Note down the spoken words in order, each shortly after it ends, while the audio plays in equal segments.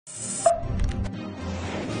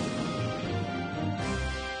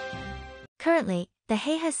Currently, the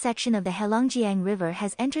Heihe section of the Heilongjiang River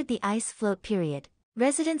has entered the ice float period.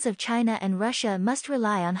 Residents of China and Russia must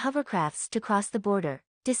rely on hovercrafts to cross the border.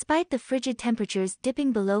 Despite the frigid temperatures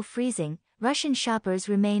dipping below freezing, Russian shoppers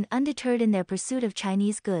remain undeterred in their pursuit of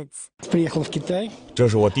Chinese goods. 这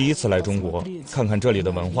是我第一次来中国，看看这里的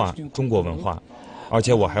文化，中国文化。而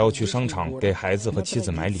且我还要去商场给孩子和妻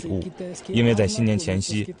子买礼物，因为在新年前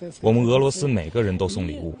夕，我们俄罗斯每个人都送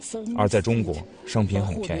礼物，而在中国，商品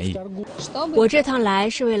很便宜。我这趟来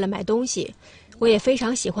是为了买东西，我也非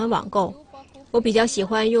常喜欢网购。我比较喜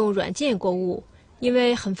欢用软件购物，因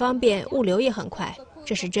为很方便，物流也很快，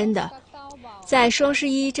这是真的。在双十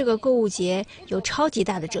一这个购物节有超级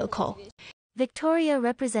大的折扣。Victoria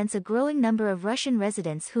represents a growing number of Russian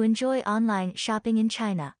residents who enjoy online shopping in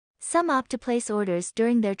China. Some opt to place orders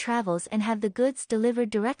during their travels and have the goods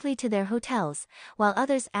delivered directly to their hotels, while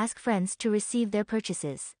others ask friends to receive their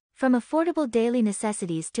purchases. From affordable daily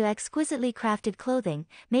necessities to exquisitely crafted clothing,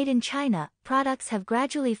 made in China, products have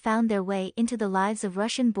gradually found their way into the lives of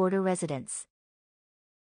Russian border residents.